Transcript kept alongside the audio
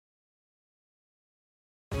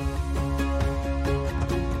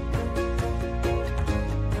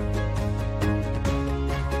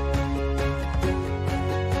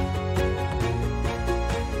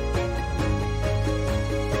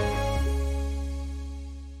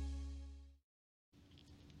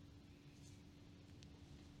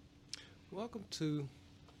Welcome to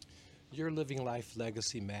Your Living Life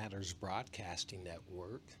Legacy Matters Broadcasting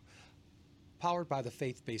Network, powered by the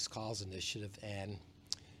Faith Based Calls Initiative and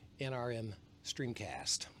NRM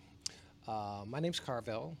Streamcast. My name's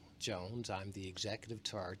Carvel Jones. I'm the executive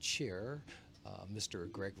to our chair, Mr.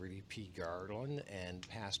 Gregory P. Garland, and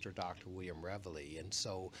Pastor Dr. William Reveley. And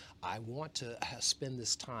so I want to spend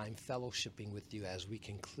this time fellowshipping with you as we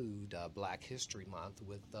conclude Black History Month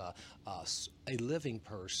with a living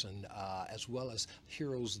person, as well as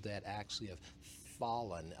heroes that actually have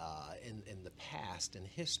fallen in the past in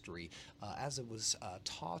history, as it was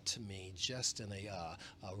taught to me just in a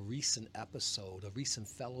recent episode, a recent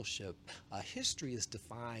fellowship. History is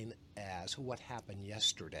defined as what happened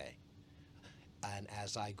yesterday. And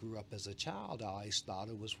as I grew up as a child, I always thought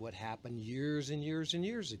it was what happened years and years and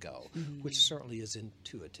years ago, which certainly is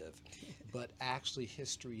intuitive. But actually,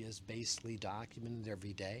 history is basically documented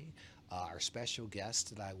every day. Our special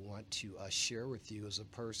guest that I want to share with you is a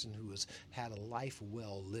person who has had a life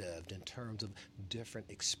well lived in terms of different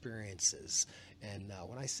experiences. And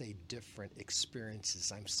when I say different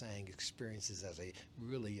experiences, I'm saying experiences as a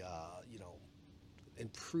really,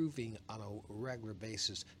 improving on a regular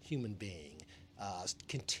basis human being,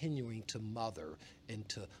 continuing to mother and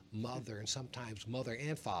sometimes mother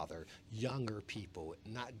and father younger people,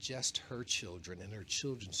 not just her children and her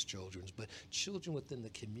children's children, but children within the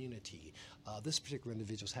community. This particular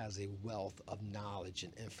individual has a wealth of knowledge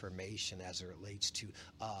and information as it relates to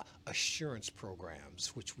assurance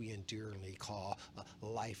programs, which we endearingly call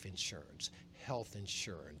life insurance, health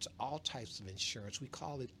insurance, all types of insurance. We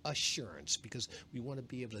call it assurance because we want to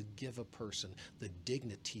be able to give a person the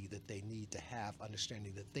dignity that they need to have,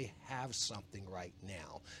 understanding that they have something right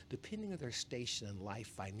now. Depending on their station in life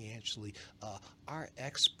financially, our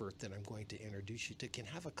expert that I'm going to introduce you to can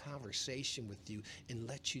have a conversation with you and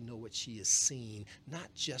let you know what she has seen,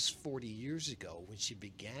 not just 40 years ago when she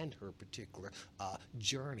began her particular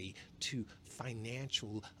journey to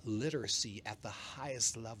financial literacy at the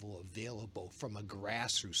highest level available from a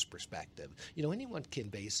grassroots perspective. Anyone can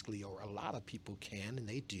basically, or a lot of people can, and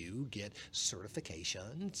they do get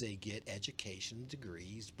certifications, they get education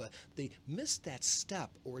degrees, but they miss that step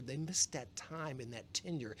or they miss that time and that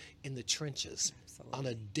tenure in the trenches. Absolutely. On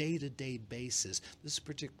a day-to-day basis. This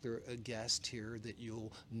particular guest here that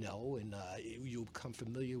you'll know and you'll become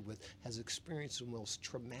familiar with has experienced the most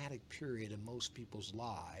traumatic period in most people's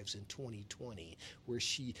lives in 2020, where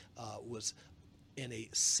she was in a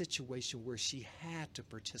situation where she had to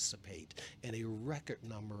participate in a record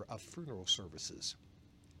number of funeral services,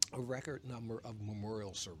 a record number of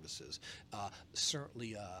memorial services.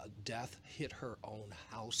 Certainly, death hit her own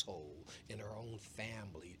household and her own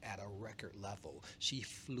family at a record level. She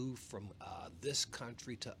flew from this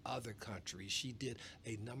country to other countries. She did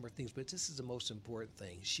a number of things, but this is the most important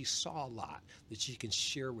thing. She saw a lot that she can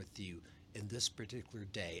share with you in this particular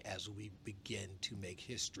day as we begin to make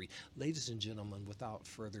history. Ladies and gentlemen, without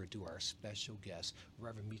further ado, our special guest,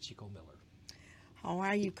 Reverend Michiko Miller. How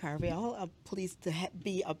are you, Carvel? I'm pleased to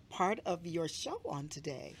be a part of your show on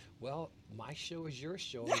today. Well, my show is your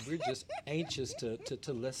show, and we're just anxious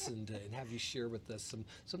to listen to and have you share with us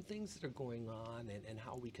some things that are going on and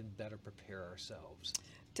how we can better prepare ourselves.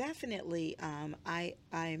 Definitely, I'm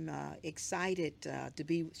excited to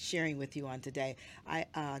be sharing with you on today. I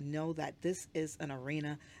know that this is an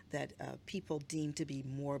arena that people deem to be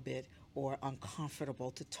morbid or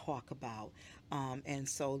uncomfortable to talk about, and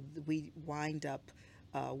so we wind up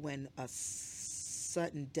when a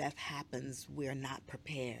sudden death happens, we're not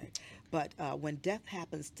prepared. But when death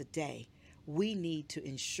happens today, we need to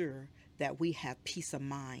ensure that we have peace of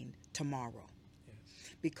mind tomorrow, Yes.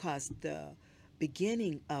 because the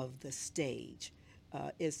beginning of the stage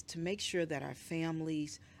is to make sure that our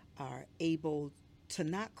families are able to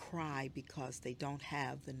not cry because they don't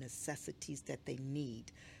have the necessities that they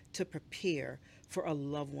need to prepare for a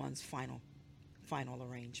loved one's final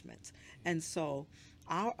arrangements. And so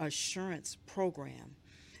our assurance program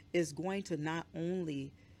is going to not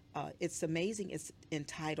only it's amazing, it's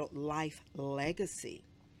entitled Life Legacy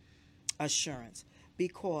Assurance,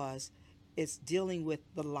 because it's dealing with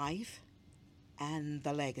the life and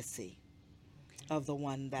the legacy Okay. of the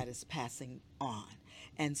one that is passing on.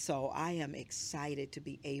 And so I am excited to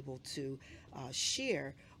be able to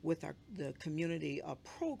share with the community a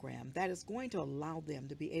program that is going to allow them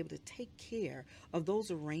to be able to take care of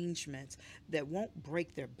those arrangements that won't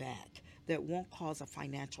break their back, that won't cause a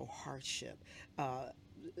financial hardship.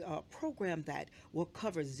 A program that will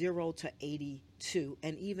cover 0 to 82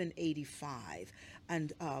 and even 85,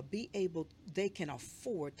 and be able, they can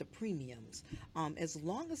afford the premiums as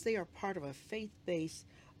long as they are part of a faith based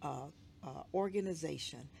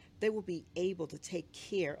organization, they will be able to take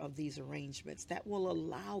care of these arrangements that will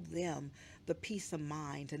allow them the peace of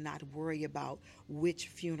mind to not worry about which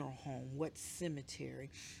funeral home, what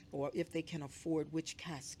cemetery, or if they can afford which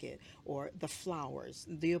casket, or the flowers,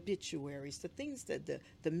 the obituaries, the things that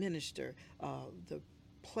the minister, the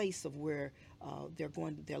place of where their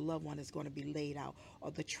loved one is going to be laid out,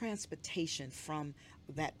 or the transportation from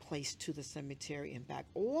that place to the cemetery and back.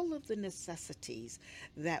 All of the necessities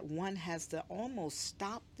that one has to almost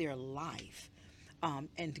stop their life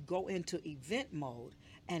and to go into event mode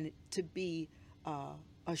and to be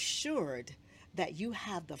assured that you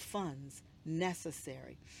have the funds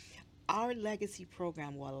necessary. Our legacy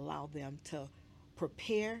program will allow them to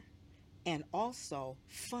prepare and also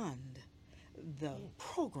fund the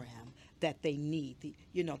program that they need,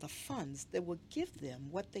 the funds that will give them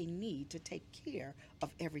what they need to take care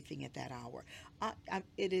of everything at that hour.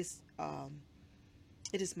 It is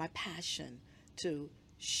my passion to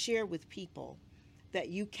share with people that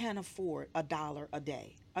you can afford $1 a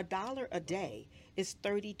day. $1 a day is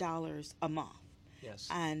 $30 a month. Yes.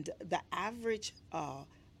 And the average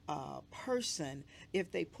person,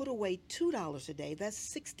 if they put away $2 a day, that's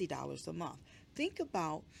 $60 a month. Think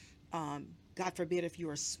about, God forbid, if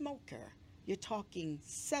you're a smoker, you're talking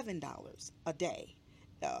 $7 a day.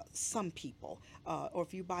 Some people, or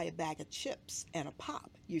if you buy a bag of chips and a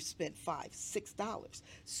pop, you spend $5, $6.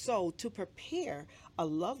 So to prepare a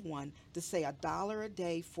loved one to say $1 a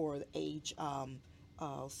day for the age,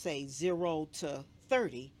 say 0 to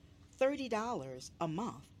 30, $30 a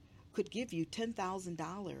month could give you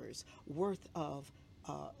 $10,000 worth of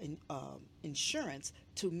insurance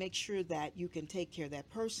to make sure that you can take care of that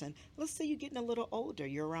person. Let's say you're getting a little older,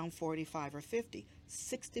 you're around 45 or 50,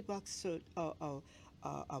 $60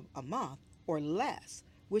 a month or less,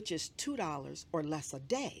 which is $2 or less a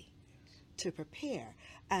day to prepare.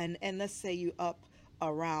 And let's say you up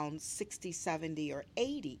around 60, 70, or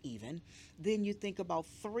 80 even, then you think about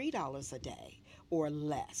 $3 a day or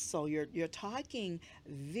less. So you're talking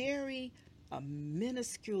very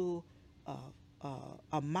minuscule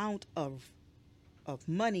amount of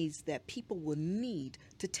monies that people will need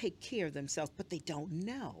to take care of themselves, but they don't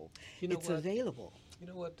know it's available. You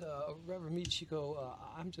know what, Reverend Michiko,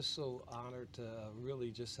 I'm just so honored to really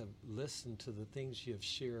just have listened to the things you have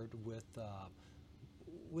shared with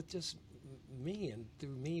just me and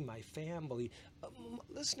through me, my family.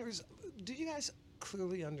 Listeners, do you guys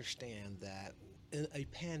clearly understand that in a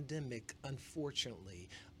pandemic, unfortunately,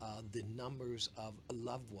 the numbers of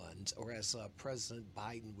loved ones, or as President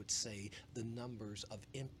Biden would say, the numbers of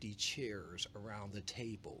empty chairs around the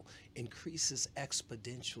table increases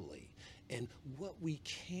exponentially. And what we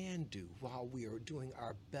can do while we are doing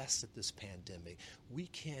our best at this pandemic, we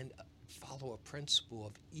can follow a principle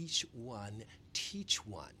of each one, teach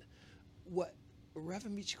one. What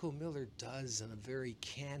Reverend Michiko Miller does in a very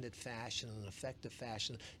candid fashion, an effective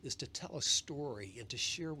fashion, is to tell a story and to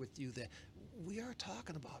share with you that we are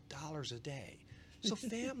talking about dollars a day. So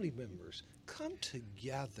family members, come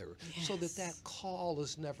together so that call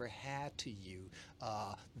is never had to you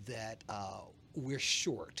that we're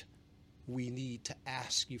short. We need to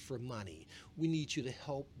ask you for money. We need you to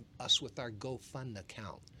help us with our GoFund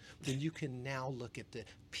account. Then you can now look at the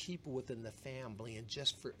people within the family, and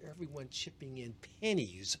just for everyone chipping in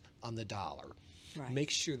pennies on the dollar,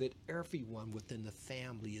 make sure that everyone within the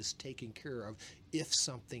family is taken care of if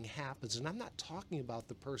something happens. And I'm not talking about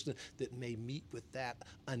the person that may meet with that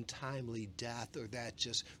untimely death or that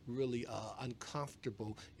just really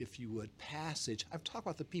uncomfortable, if you would, passage. I'm talking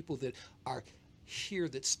about the people that are here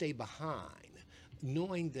that stay behind,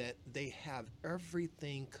 knowing that they have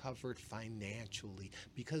everything covered financially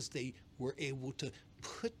because they were able to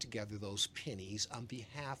put together those pennies on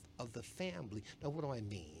behalf of the family. Now, what do I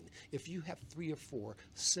mean? If you have 3 or 4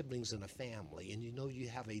 siblings in a family and you know you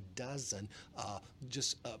have a dozen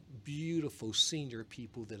beautiful senior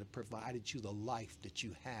people that have provided you the life that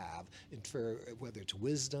you have, and for whether it's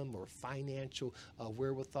wisdom or financial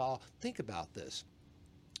wherewithal, think about this.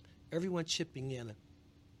 Everyone chipping in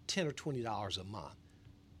 $10 or $20 a month.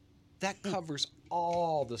 That covers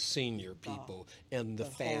all the senior people in the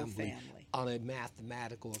family on a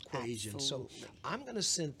mathematical equation. Absolutely. So I'm going to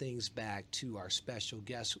send things back to our special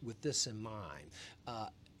guest with this in mind.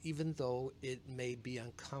 Even though it may be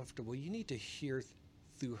uncomfortable, you need to hear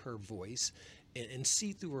through her voice and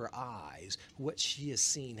see through her eyes what she has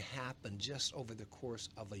seen happen just over the course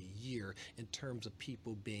of a year in terms of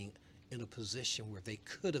people being in a position where they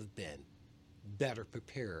could have been better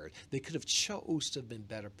prepared. They could have chose to have been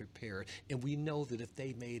better prepared. And we know that if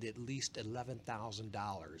they made at least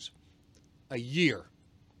 $11,000 a year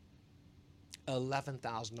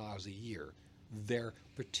 $11,000 a year. Their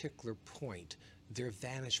particular point, their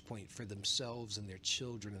vantage point for themselves and their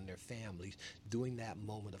children and their families during that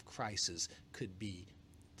moment of crisis could be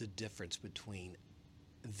the difference between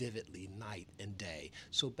vividly night and day.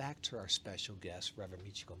 So back to our special guest, Reverend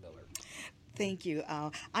Michiko Miller. Thank you.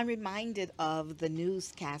 I'm reminded of the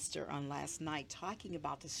newscaster on last night talking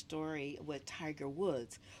about the story with Tiger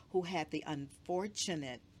Woods, who had the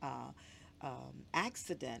unfortunate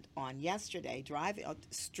accident on yesterday, driving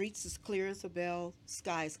streets as clear as a bell,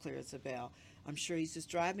 sky as clear as a bell. I'm sure he's just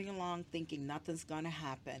driving along thinking nothing's going to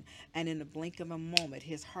happen, and in the blink of a moment,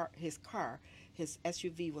 his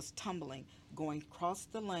SUV was tumbling, going across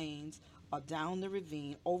the lanes, down the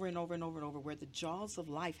ravine, over and over and over and over, where the jaws of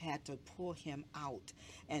life had to pull him out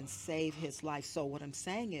and save his life. So what I'm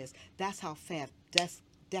saying is that's how fast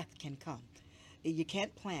death can come. You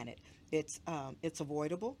can't plan it. It's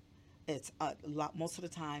avoidable. It's most of the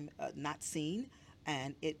time not seen,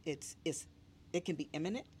 and it can be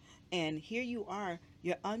imminent. And here you are,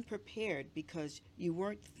 you're unprepared because you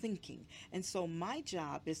weren't thinking. And so my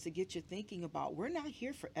job is to get you thinking about we're not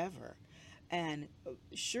here forever. And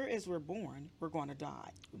sure as we're born, we're going to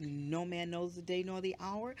die. No man knows the day nor the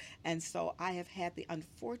hour. And so I have had the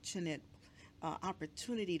unfortunate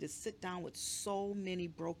opportunity to sit down with so many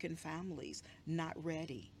broken families, not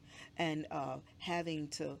ready, and having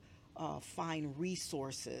to find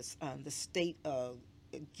resources. The state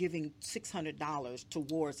giving $600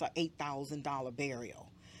 towards an $8,000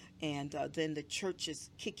 burial. And then the church is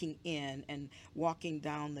kicking in and walking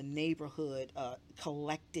down the neighborhood,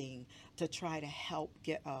 collecting to try to help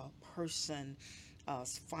get a person's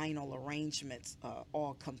final arrangements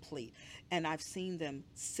all complete. And I've seen them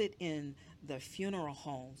sit in the funeral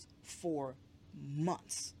homes for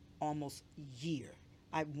months, almost a year.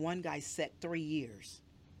 One guy sat 3 years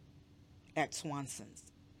at Swanson's.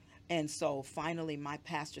 And so finally my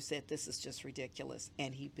pastor said, this is just ridiculous,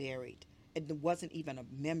 and he buried. It wasn't even a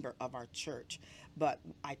member of our church, but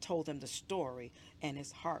I told him the story, and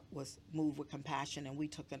his heart was moved with compassion, and we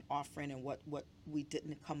took an offering, and what we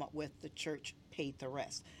didn't come up with, the church paid the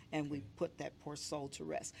rest, and we put that poor soul to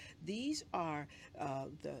rest. These are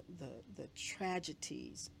the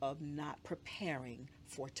tragedies of not preparing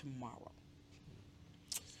for tomorrow.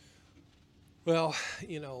 Well,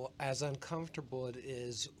 as uncomfortable it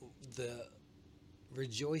is, the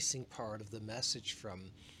rejoicing part of the message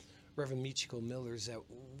from Reverend Michiko Miller is that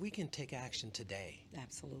we can take action today.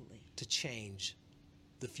 Absolutely. To change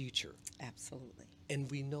the future. Absolutely. And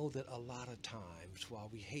we know that a lot of times, while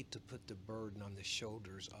we hate to put the burden on the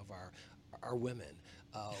shoulders of our women,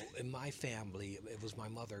 in my family, it was my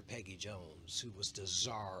mother, Peggy Jones, who was the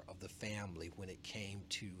czar of the family when it came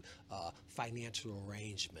to financial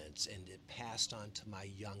arrangements, and it passed on to my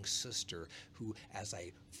young sister, who, as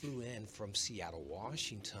I flew in from Seattle,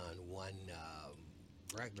 Washington, one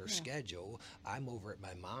regular schedule, I'm over at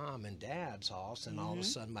my mom and dad's house, and all of a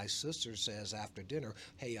sudden my sister says after dinner,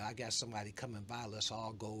 hey, I got somebody coming by, let's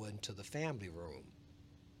all go into the family room.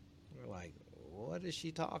 We're like, what is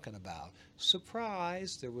she talking about?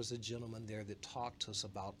 Surprise, there was a gentleman there that talked to us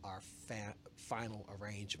about our final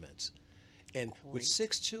arrangements. And with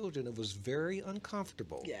 6 children, it was very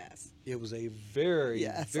uncomfortable. Yes. It was a very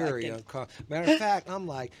uncomfortable. Matter of fact, I'm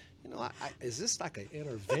like, is this like an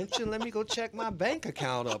intervention? Let me go check my bank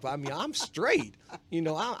account up. I mean, I'm straight.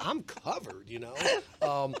 I'm covered,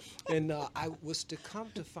 And I was to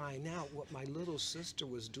come to find out what my little sister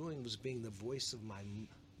was doing was being the voice of my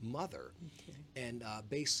mother, and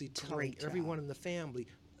basically telling everyone in the family,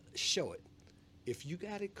 show it. If you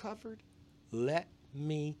got it covered, let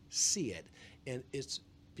me see it. And it's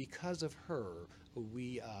because of her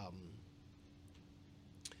we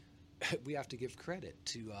have to give credit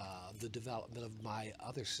to the development of my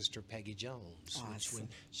other sister, Peggy Jones. Awesome. Which when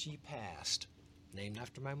she passed, named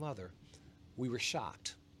after my mother, we were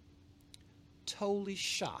shocked, totally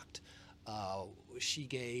shocked. She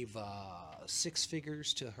gave 6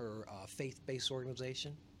 figures to her faith-based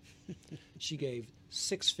organization. She gave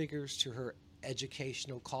 6 figures to her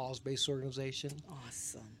educational cause-based organization.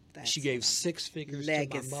 Awesome. She gave 6 figures to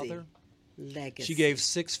my mother. Legacy. She gave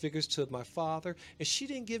 6 figures to my father, and she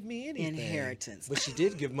didn't give me anything. Inheritance. But she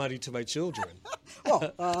did give money to my children.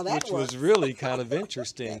 That which was really kind of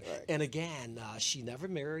interesting. And again, she never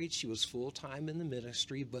married. She was full-time in the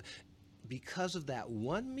ministry, but because of that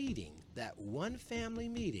one meeting, that one family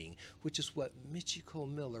meeting, which is what Michiko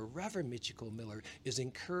Miller, Reverend Michiko Miller, is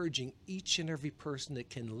encouraging each and every person that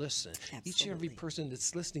can listen. Absolutely. Each and every person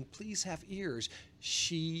that's listening, please have ears.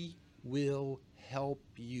 She will help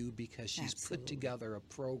you because she's put together a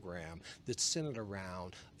program that's centered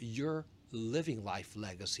around your living life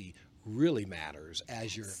legacy really matters,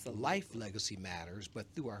 as your Absolutely. life legacy matters. But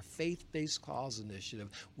through our faith-based cause initiative,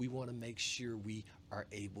 we want to make sure we are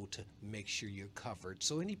able to make sure you're covered.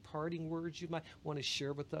 So any parting words you might want to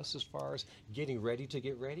share with us as far as getting ready to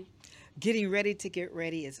get ready? Getting ready to get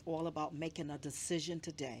ready is all about making a decision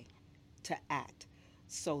today to act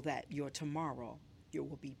so that your tomorrow, there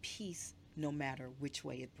will be peace no matter which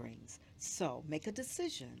way it brings. So make a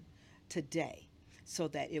decision today so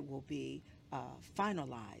that it will be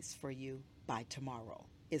finalized for you by tomorrow.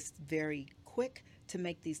 It's very quick to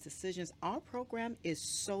make these decisions. Our program is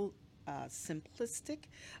so simplistic.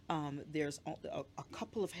 There's a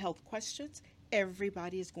couple of health questions.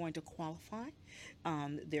 Everybody is going to qualify.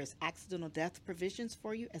 There's accidental death provisions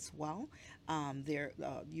for you as well.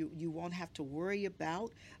 You won't have to worry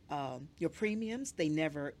about your premiums. They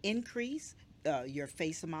never increase. Your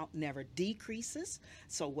face amount never decreases.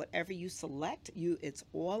 So whatever you select, it's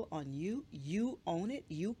all on you. You own it.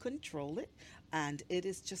 You control it. And it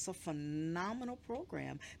is just a phenomenal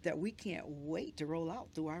program that we can't wait to roll out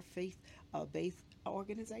through our faith-based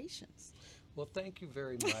organizations. Well, thank you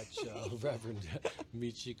very much, Reverend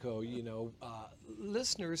Michiko.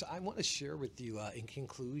 Listeners, I want to share with you in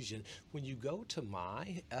conclusion, when you go to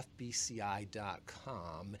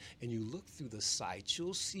myfbci.com and you look through the site,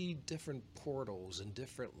 you'll see different portals and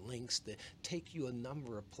different links that take you a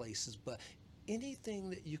number of places. But anything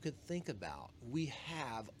that you could think about, we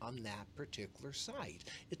have on that particular site.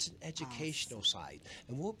 It's an educational site.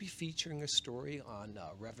 And we'll be featuring a story on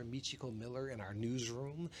Reverend Michiko Miller in our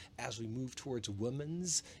newsroom as we move towards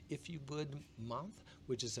Women's, if you would, month,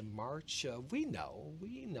 which is in March. We know,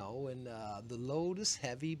 and the load is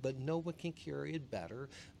heavy, but no one can carry it better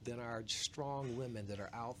than our strong women that are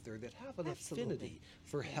out there that have an Absolutely. affinity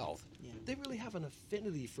for health. Yeah. They really have an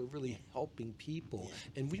affinity for really helping people.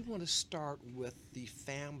 Yeah. And we want to start with the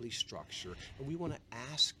family structure. And we want to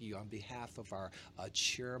ask you on behalf of our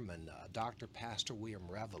chairman, Dr. Pastor William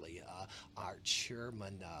Reveley, our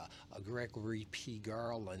chairman, Gregory P.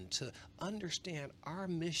 Garland, to understand our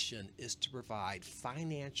mission is to provide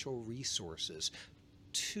financial resources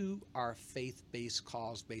to our faith-based,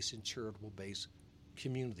 cause-based, and charitable-based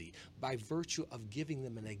community by virtue of giving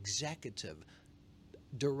them an executive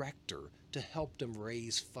director to help them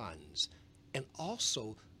raise funds. And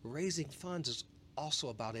also, raising funds is also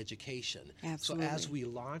about education. Absolutely. So as we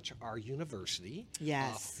launch our university,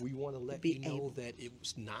 Yes. we want to let Be you know able- that it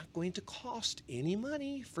was not going to cost any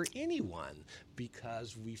money for anyone,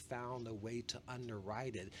 because we found a way to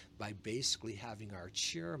underwrite it by basically having our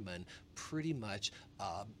chairman pretty much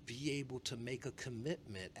be able to make a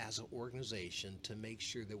commitment as an organization to make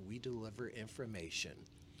sure that we deliver information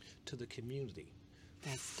to the community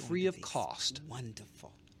That's going free to of be cost,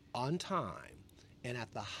 Wonderful. on time, and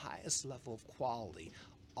at the highest level of quality,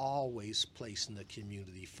 always placing the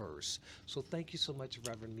community first. So thank you so much,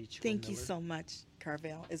 Reverend Michiko Thank you Miller. so much,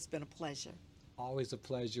 Carvel. It's been a pleasure. Always a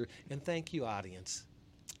pleasure. And thank you, audience.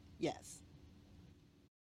 Yes.